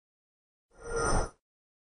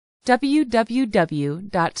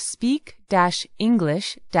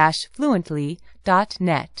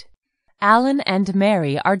www.speak-english-fluently.net. Alan and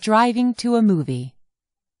Mary are driving to a movie.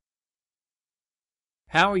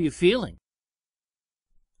 How are you feeling?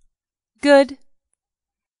 Good.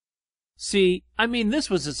 See, this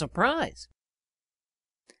was a surprise.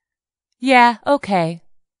 Yeah, okay.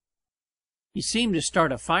 You seem to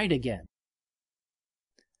start a fight again.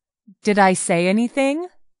 Did I say anything?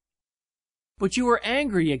 But you were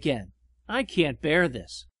angry again. I can't bear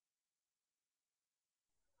this.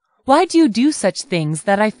 Why do you do such things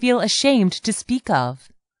that I feel ashamed to speak of?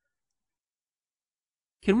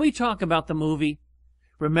 Can we talk about the movie?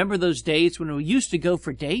 Remember those days when we used to go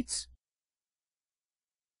for dates?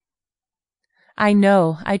 I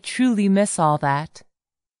know, I truly miss all that.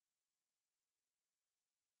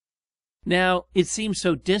 Now, it seems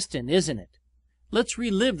so distant, isn't it? Let's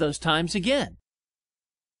relive those times again.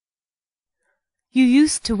 You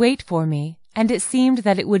used to wait for me, and it seemed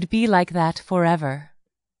that it would be like that forever.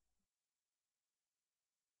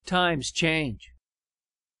 Times change.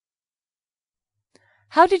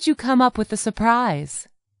 How did you come up with the surprise?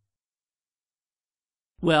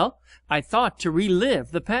 Well, I thought to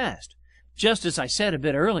relive the past, just as I said a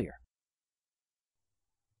bit earlier.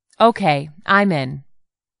 Okay, I'm in.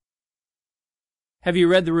 Have you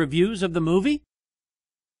read the reviews of the movie?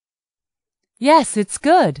 Yes, it's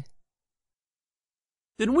good.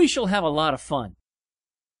 Then we shall have a lot of fun.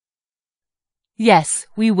 Yes,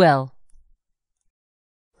 we will.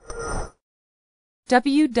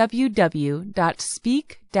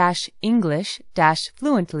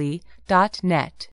 www.speak-english-fluently.net